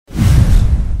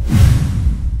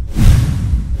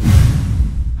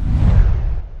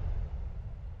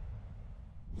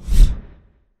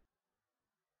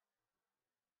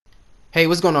Hey,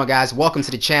 what's going on, guys? Welcome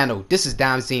to the channel. This is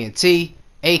Dimezent,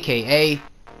 aka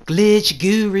Glitch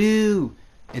Guru.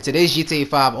 In today's GTA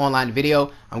 5 online video,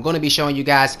 I'm going to be showing you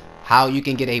guys how you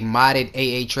can get a modded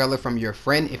AA trailer from your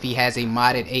friend if he has a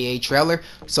modded AA trailer.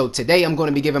 So today I'm going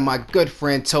to be giving my good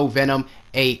friend Toe Venom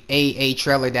a AA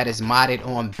trailer that is modded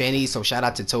on Benny. So shout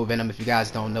out to Toe Venom. If you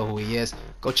guys don't know who he is,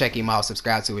 go check him out,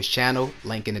 subscribe to his channel.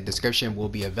 Link in the description will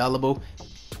be available.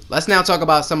 Let's now talk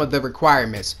about some of the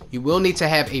requirements. You will need to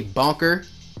have a bunker,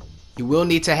 you will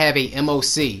need to have a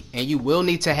MOC, and you will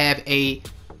need to have a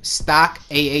stock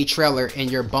AA trailer in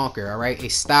your bunker, alright? A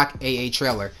stock AA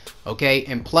trailer, okay?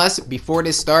 And plus, before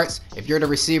this starts, if you're the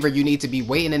receiver, you need to be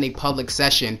waiting in a public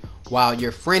session while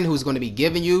your friend who's going to be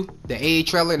giving you the AA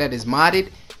trailer that is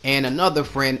modded and another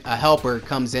friend, a helper,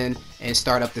 comes in and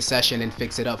start up the session and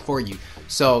fix it up for you.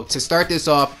 So to start this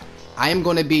off, I am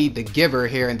going to be the giver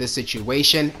here in this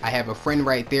situation. I have a friend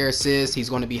right there, Sis. He's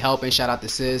going to be helping. Shout out to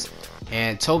Sis.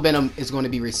 And Toe Venom is going to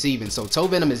be receiving. So Toe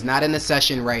Venom is not in the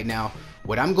session right now.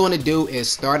 What I'm going to do is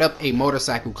start up a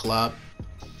motorcycle club.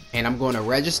 And I'm going to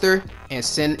register and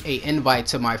send an invite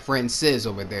to my friend Sis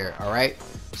over there. Alright.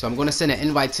 So I'm going to send an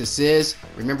invite to Sis.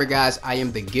 Remember, guys, I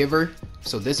am the giver.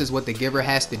 So this is what the giver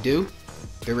has to do.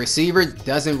 The receiver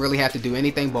doesn't really have to do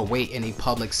anything but wait in a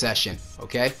public session.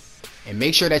 Okay. And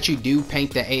make sure that you do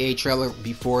paint the AA trailer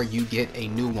before you get a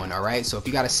new one, alright? So if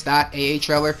you got a stock AA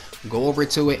trailer, go over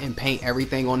to it and paint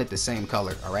everything on it the same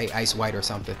color, alright? Ice white or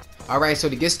something. Alright, so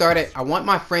to get started, I want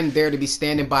my friend there to be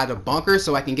standing by the bunker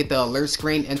so I can get the alert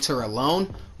screen enter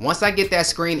alone. Once I get that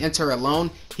screen enter alone,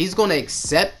 he's going to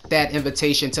accept that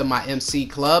invitation to my MC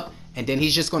club, and then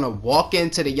he's just going to walk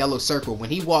into the yellow circle. When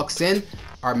he walks in,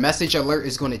 our message alert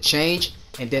is going to change,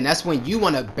 and then that's when you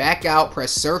want to back out,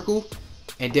 press circle,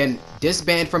 and then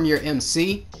disband from your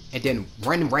MC, and then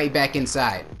run right back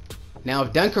inside. Now,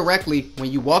 if done correctly,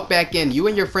 when you walk back in, you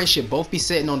and your friend should both be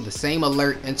sitting on the same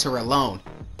alert, enter alone.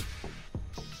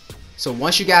 So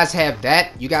once you guys have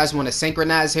that, you guys want to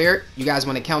synchronize here. You guys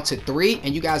want to count to 3,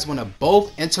 and you guys want to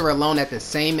both enter alone at the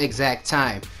same exact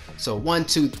time. So 1,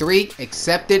 2, 3,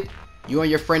 accept it. You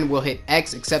and your friend will hit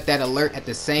X, accept that alert at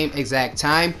the same exact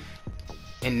time.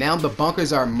 And now the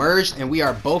bunkers are merged and we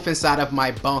are both inside of my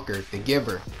bunker, the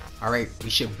giver. Alright, we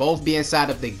should both be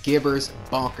inside of the giver's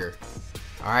bunker.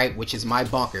 Alright, which is my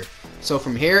bunker. So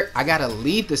from here, I gotta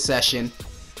leave the session.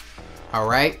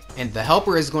 Alright, and the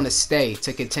helper is gonna stay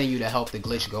to continue to help the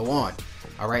glitch go on.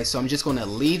 Alright, so I'm just gonna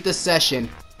leave the session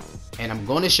and I'm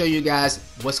gonna show you guys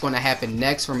what's gonna happen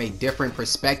next from a different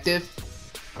perspective.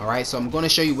 Alright, so I'm gonna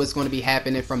show you what's gonna be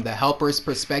happening from the helper's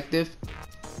perspective.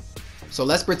 So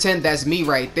let's pretend that's me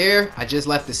right there. I just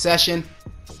left the session.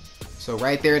 So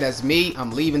right there, that's me.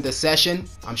 I'm leaving the session.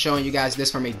 I'm showing you guys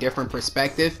this from a different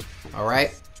perspective. All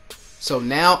right. So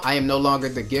now I am no longer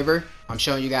the giver. I'm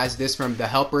showing you guys this from the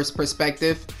helper's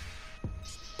perspective.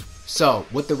 So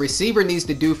what the receiver needs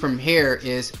to do from here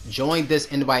is join this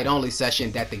invite only session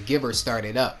that the giver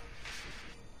started up.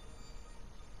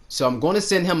 So I'm going to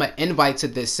send him an invite to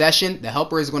this session. The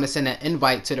helper is going to send an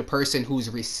invite to the person who's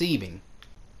receiving.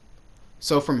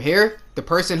 So from here, the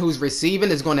person who's receiving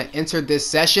is going to enter this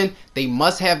session. They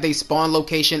must have their spawn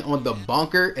location on the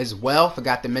bunker as well.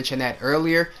 Forgot to mention that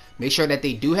earlier. Make sure that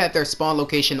they do have their spawn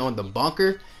location on the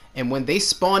bunker. And when they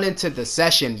spawn into the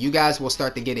session, you guys will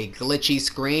start to get a glitchy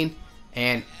screen.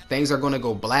 And things are going to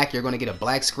go black. You're going to get a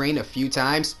black screen a few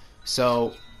times.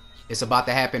 So it's about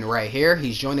to happen right here.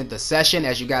 He's joining the session.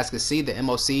 As you guys can see, the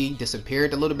MOC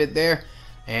disappeared a little bit there.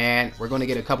 And we're going to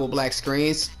get a couple black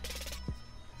screens.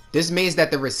 This means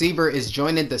that the receiver is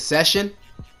joining the session.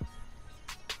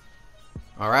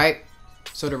 Alright.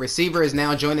 So the receiver is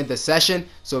now joining the session.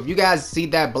 So if you guys see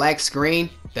that black screen,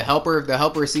 if the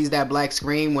helper sees that black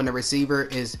screen when the receiver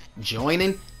is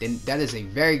joining, then that is a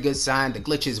very good sign. The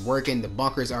glitch is working. The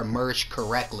bunkers are merged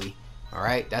correctly.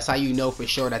 Alright. That's how you know for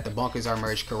sure that the bunkers are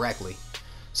merged correctly.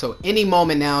 So any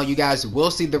moment now, you guys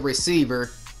will see the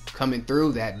receiver coming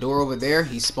through that door over there.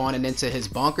 He's spawning into his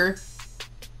bunker.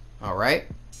 Alright.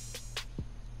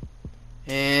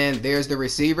 And there's the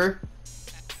receiver.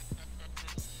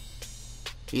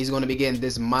 He's going to be getting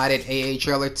this modded AA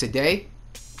trailer today.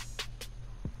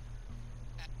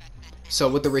 So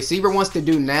what the receiver wants to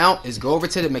do now is go over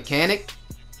to the mechanic,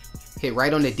 hit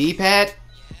right on the D-pad,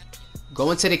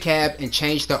 go into the cab and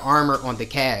change the armor on the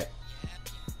cab.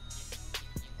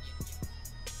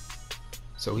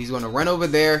 So he's going to run over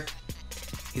there.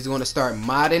 He's going to start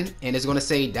modding, and it's going to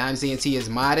say Dimezent is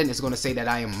modding. It's going to say that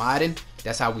I am modding.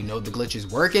 That's how we know the glitch is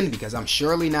working, because I'm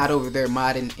surely not over there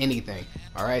modding anything.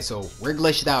 Alright, so we're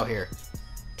glitched out here.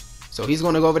 So So he's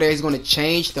going to go over there, he's going to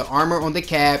change the armor on the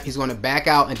cab, he's going to back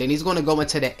out, and then he's going to go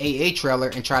into the AA trailer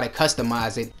and try to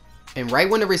customize it. And right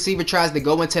when the receiver tries to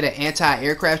go into the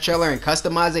anti-aircraft trailer and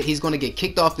customize it, he's going to get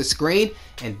kicked off the screen,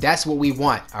 and that's what we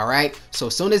want, alright? So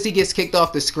as soon as he gets kicked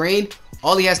off the screen,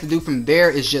 all he has to do from there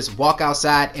is just walk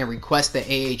outside and request the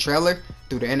AA trailer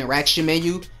through the interaction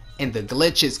menu, and the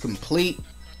glitch is complete.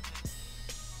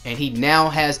 And he now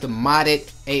has the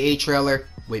modded AA trailer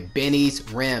with Benny's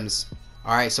rims.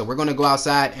 Alright, so we're going to go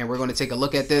outside and we're going to take a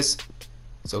look at this.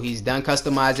 So he's done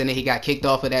customizing it. He got kicked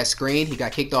off of that screen. He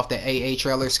got kicked off the AA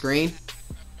trailer screen.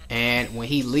 And when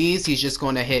he leaves, he's just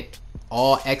going to hit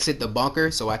all exit the bunker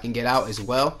so I can get out as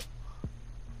well.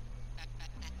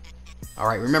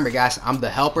 Alright, remember guys, I'm the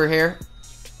helper here.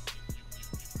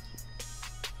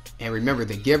 And remember,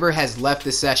 the giver has left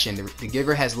the session. The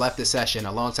giver has left the session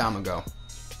a long time ago.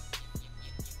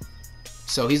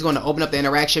 So he's going to open up the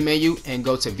interaction menu and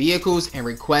go to vehicles and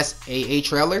request AA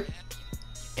trailer.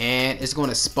 And it's going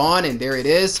to spawn, and there it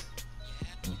is.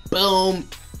 Boom.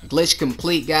 Glitch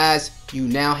complete, guys. You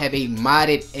now have a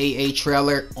modded AA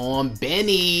trailer on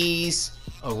Benny's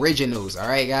originals.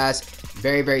 Alright guys,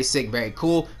 very, very sick, very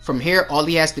cool. From here, all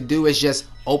he has to do is just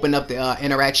open up the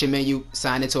interaction menu,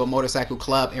 sign into a motorcycle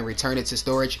club, and return it to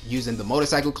storage using the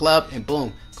motorcycle club, and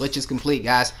boom, glitch is complete,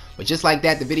 guys. But just like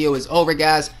that, the video is over,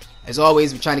 guys. As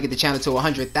always, we're trying to get the channel to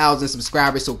 100,000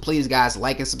 subscribers, so please guys,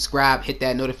 like and subscribe, hit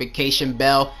that notification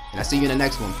bell, and I'll see you in the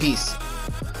next one. Peace.